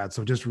recuperate that.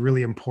 So just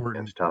really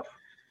important. It's tough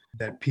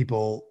that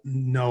people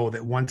know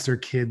that once their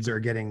kids are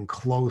getting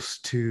close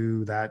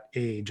to that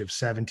age of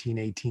 17,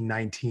 18,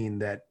 19,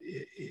 that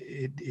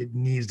it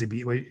needs to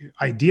be,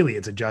 ideally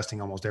it's adjusting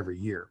almost every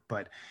year,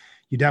 but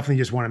you definitely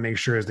just want to make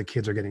sure as the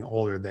kids are getting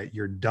older that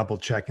you're double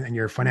checking, and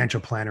your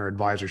financial planner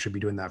advisor should be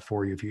doing that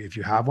for you if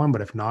you have one.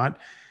 But if not,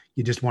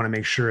 you just want to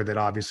make sure that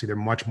obviously they're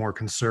much more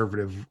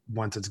conservative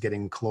once it's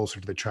getting closer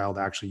to the child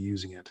actually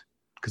using it,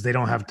 because they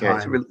don't have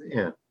time.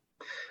 Yeah,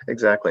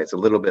 exactly. It's a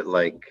little bit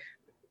like,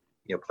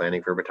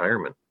 planning for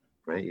retirement,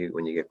 right?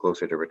 When you get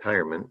closer to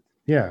retirement,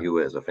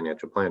 you as a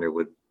financial planner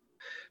would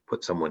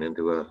put someone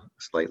into a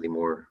slightly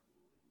more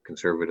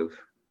conservative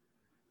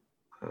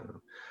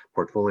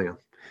portfolio.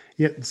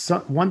 Yeah. So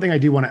one thing I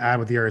do want to add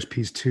with the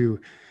RSPs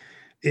too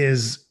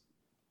is,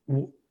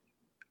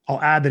 I'll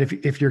add that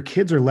if your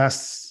kids are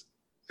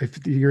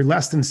if you're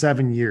less than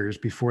 7 years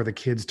before the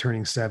kid's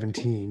turning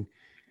 17,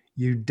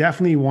 you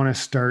definitely want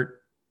to start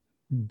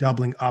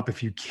doubling up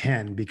if you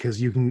can,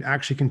 because you can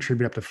actually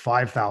contribute up to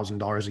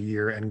 $5,000 a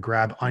year and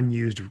grab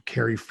unused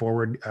carry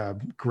forward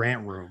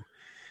grant room.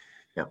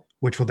 Yeah.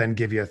 which will then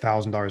give you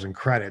 $1,000 in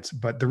credits.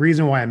 But the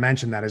reason why I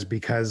mentioned that is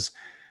because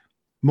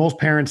most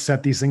parents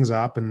set these things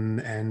up,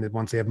 and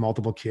once they have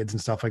multiple kids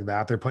and stuff like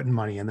that, they're putting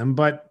money in them.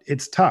 But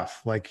it's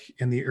tough. Like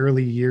in the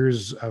early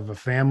years of a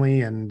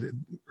family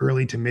and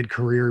early to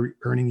mid-career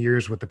earning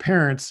years with the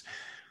parents,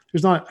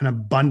 there's not an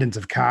abundance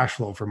of cash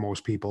flow for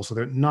most people. So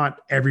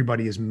not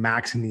everybody is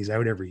maxing these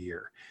out every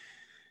year.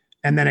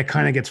 And then it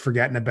kind of gets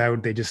forgotten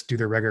about. They just do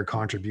their regular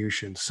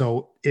contribution.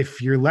 So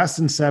if you're less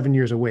than 7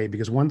 years away,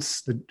 because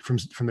once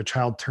from the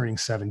child turning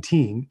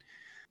 17,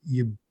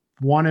 you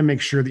want to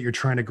make sure that you're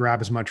trying to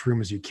grab as much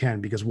room as you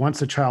can, because once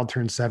the child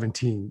turns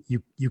 17,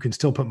 you can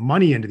still put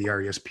money into the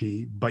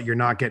RESP, but you're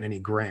not getting any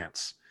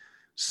grants.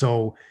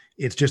 So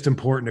it's just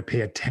important to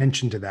pay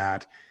attention to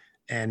that.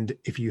 And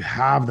if you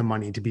have the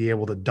money, to be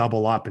able to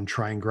double up and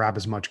try and grab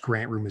as much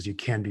grant room as you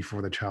can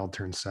before the child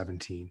turns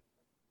 17.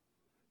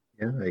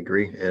 Yeah, I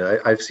agree. And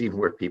I've seen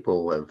where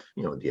people have,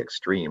 the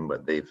extreme,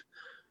 but they've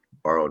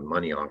borrowed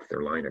money off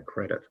their line of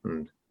credit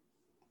and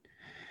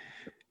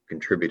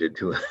contributed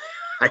to it.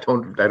 I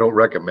don't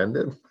recommend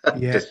it.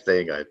 Yeah. Just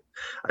saying,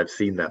 I've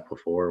seen that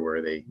before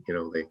where they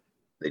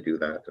do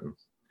that, and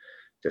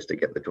just to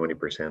get the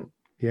 20%.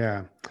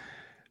 Yeah.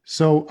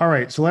 So, all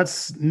right. So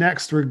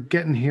we're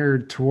getting here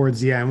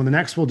towards the end. Well, the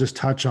next we'll just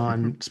touch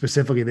on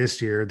specifically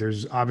this year.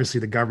 There's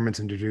obviously the government's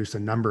introduced a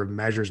number of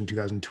measures in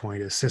 2020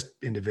 to assist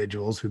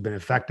individuals who've been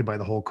affected by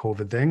the whole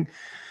COVID thing.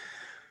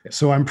 Yeah.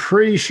 So I'm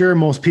pretty sure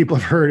most people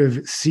have heard of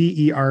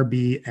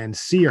CERB and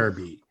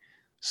CRB.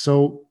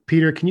 So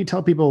Peter, can you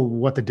tell people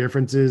what the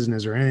difference is, and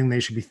is there anything they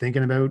should be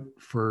thinking about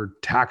for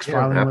tax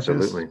filing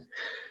absolutely. with this?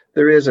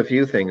 There is a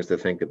few things to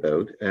think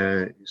about.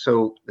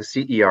 So the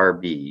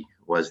CERB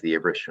was the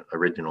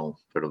original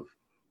sort of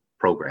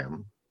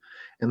program,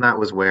 and that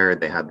was where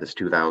they had this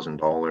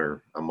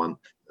 $2,000 a month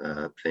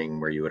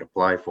thing where you would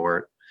apply for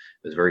it.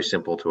 It was very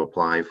simple to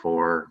apply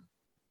for,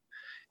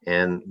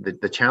 and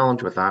the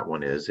challenge with that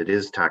one is it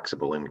is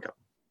taxable income.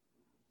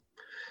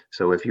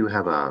 So if you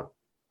have a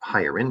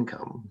higher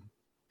income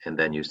and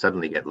then you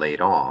suddenly get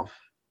laid off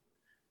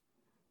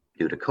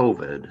due to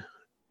COVID,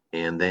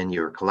 and then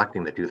you're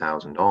collecting the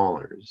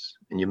 $2,000,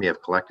 and you may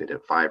have collected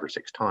it 5 or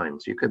 6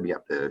 times, you could be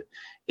up to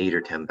 $8,000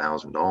 or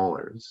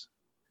 $10,000.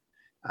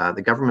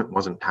 The government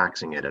wasn't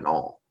taxing it at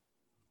all.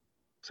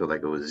 So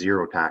like it was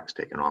zero tax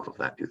taken off of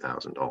that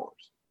 $2,000.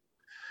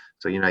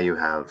 So you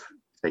have,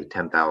 say,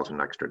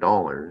 $10,000 extra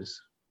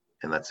dollars,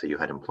 and let's say you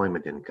had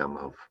employment income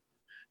of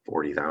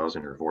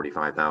 $40,000 or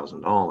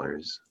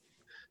 $45,000.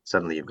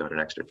 Suddenly you've got an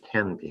extra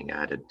 10 being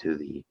added to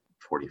the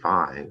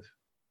 45,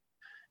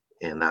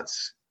 and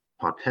that's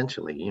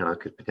potentially, it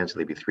could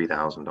potentially be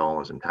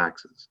 $3,000 in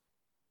taxes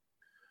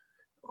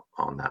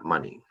on that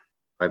money.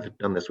 I've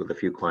done this with a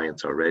few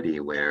clients already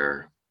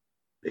where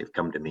they've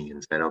come to me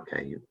and said,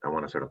 okay, I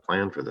want to sort of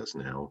plan for this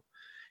now.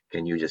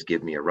 Can you just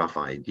give me a rough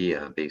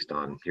idea based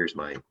on here's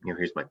my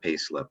pay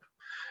slip,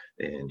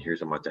 and here's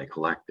how much I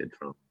collected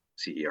from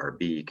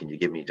CERB. Can you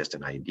give me just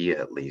an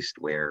idea at least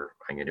where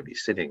I'm going to be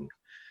sitting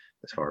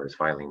as far as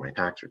filing my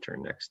tax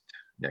return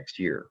next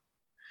year?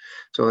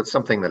 So it's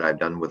something that I've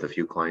done with a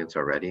few clients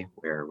already,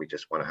 where we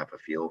just want to have a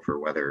feel for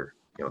whether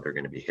they're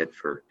going to be hit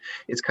for.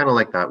 It's kind of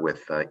like that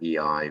with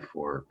EI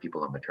for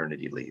people on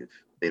maternity leave.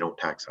 They don't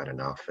tax that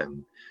enough,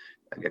 and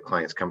I get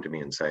clients come to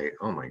me and say,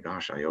 "Oh my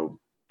gosh, I owe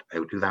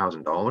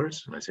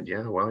 $2,000," and I said,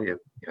 "Yeah, well, you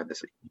had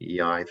this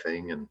EI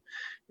thing, and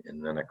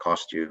then it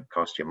cost you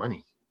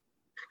money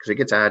because it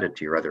gets added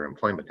to your other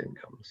employment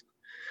incomes."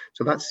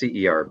 So that's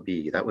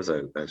CERB. That was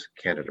a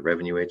Canada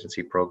Revenue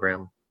Agency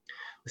program.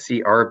 The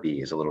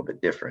CRB is a little bit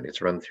different. It's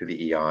run through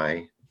the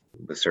EI,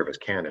 the Service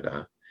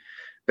Canada.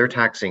 They're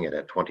taxing it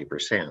at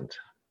 20%,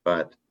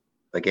 but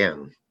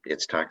again,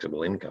 it's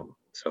taxable income.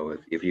 So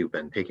if you've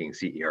been taking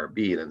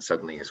CERB, then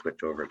suddenly you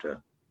switch over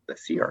to the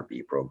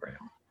CRB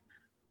program,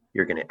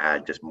 you're going to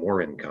add just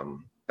more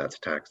income that's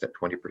taxed at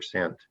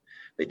 20%.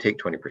 They take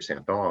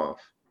 20%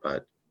 off,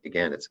 but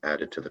again, it's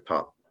added to the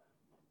top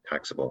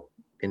taxable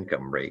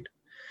income rate.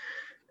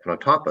 And on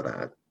top of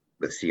that,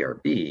 with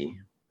CRB,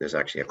 there's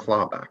actually a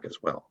clawback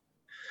as well.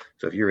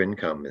 So if your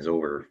income is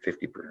over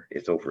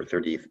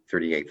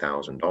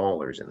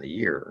 $38,000 in the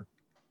year,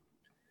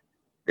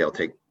 they'll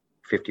take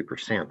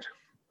 50%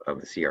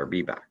 of the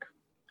CRB back.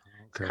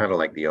 Okay. It's kind of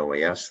like the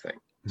OAS thing.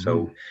 Mm-hmm.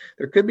 So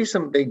there could be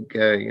some big,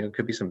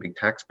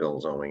 tax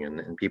bills owing,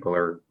 and people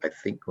are, I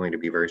think, going to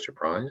be very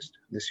surprised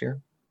this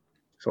year.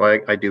 So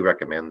I do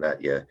recommend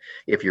that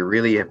if you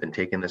really have been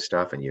taking this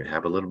stuff and you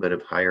have a little bit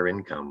of higher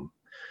income,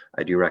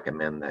 I do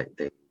recommend that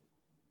they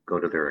go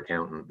to their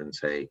accountant and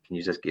say, can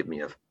you just give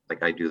me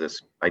I do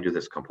this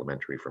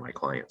complimentary for my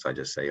clients. I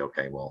just say,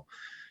 okay, well,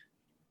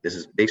 this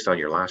is based on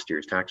your last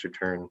year's tax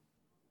return.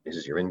 This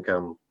is your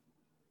income.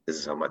 This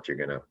is how much you're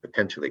going to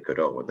potentially could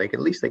owe.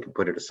 At least they can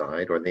put it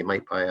aside, or they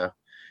might buy an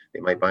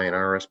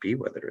RSP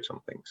with it or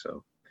something.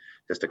 So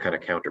just to kind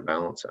of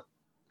counterbalance it.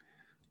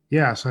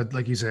 Yeah. So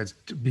like you said,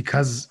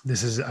 because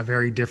this is a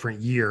very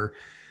different year,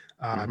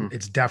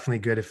 It's definitely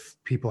good if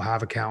people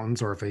have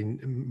accountants, or if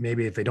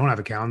they don't have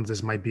accountants,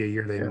 this might be a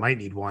year they might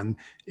need one,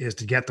 is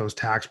to get those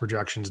tax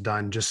projections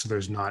done just so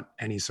there's not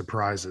any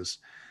surprises.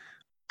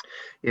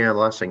 Yeah, the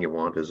last thing you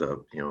want is a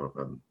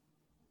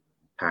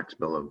tax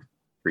bill of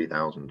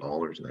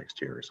 $3,000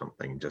 next year or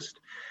something.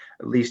 Just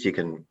at least you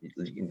can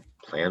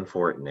plan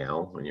for it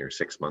now when you're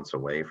 6 months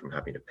away from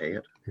having to pay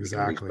it.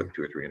 Exactly. You can at least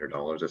put $200 or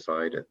 $300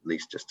 aside, at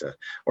least just to,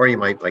 or you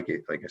might, like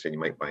I said, you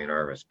might buy an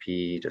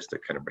RSP just to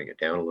kind of bring it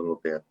down a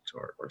little bit,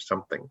 or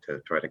something to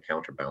try to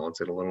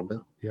counterbalance it a little bit.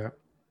 Yeah,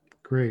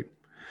 great.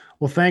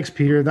 Well, thanks,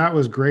 Peter. That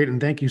was great.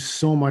 And thank you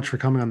so much for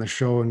coming on the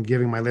show and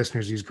giving my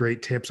listeners these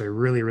great tips. I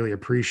really, really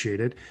appreciate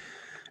it.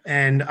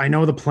 And I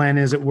know the plan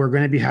is that we're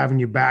going to be having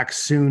you back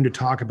soon to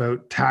talk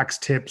about tax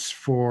tips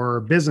for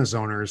business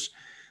owners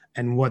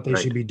and what they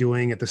should be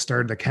doing at the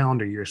start of the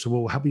calendar year. So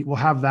we'll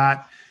have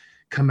that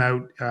come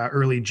out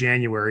early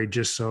January,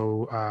 just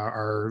so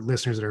our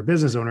listeners that are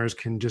business owners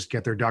can just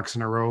get their ducks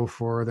in a row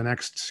for the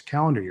next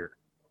calendar year.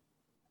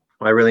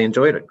 Well, I really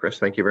enjoyed it, Chris.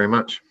 Thank you very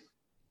much.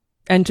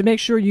 And to make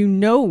sure you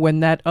know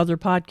when that other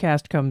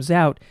podcast comes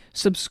out,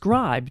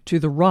 subscribe to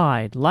The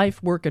Ride,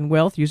 Life, Work, and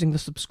Wealth using the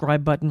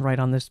subscribe button right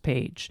on this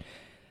page.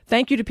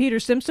 Thank you to Peter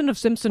Simpson of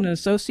Simpson &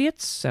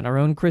 Associates and our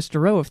own Chris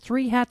Dureau of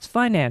Three Hats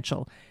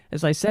Financial.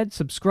 As I said,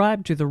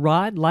 subscribe to The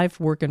Ride, Life,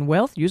 Work, and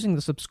Wealth using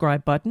the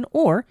subscribe button,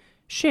 or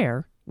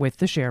share with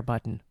the share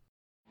button.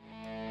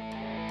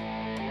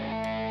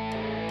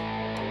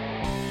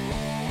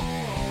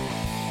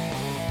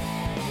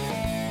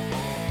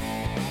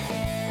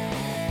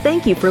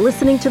 Thank you for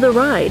listening to The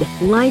Ride,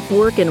 Life,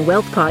 Work, and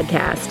Wealth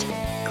podcast.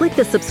 Click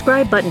the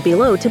subscribe button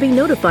below to be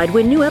notified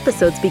when new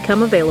episodes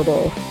become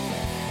available.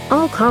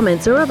 All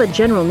comments are of a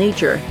general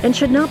nature and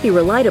should not be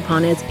relied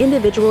upon as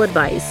individual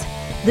advice.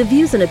 The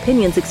views and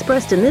opinions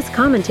expressed in this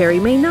commentary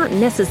may not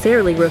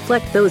necessarily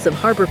reflect those of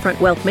Harborfront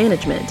Wealth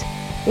Management.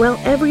 While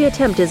every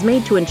attempt is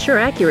made to ensure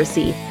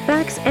accuracy,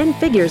 facts and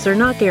figures are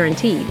not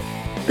guaranteed.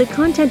 The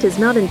content is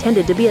not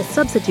intended to be a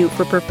substitute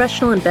for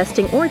professional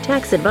investing or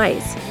tax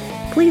advice.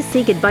 Please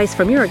seek advice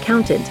from your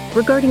accountant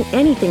regarding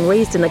anything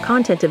raised in the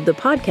content of the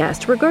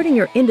podcast regarding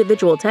your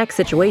individual tax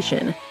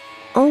situation.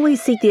 Always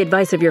seek the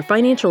advice of your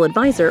financial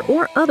advisor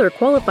or other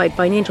qualified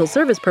financial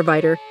service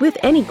provider with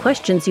any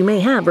questions you may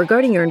have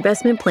regarding your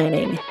investment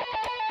planning.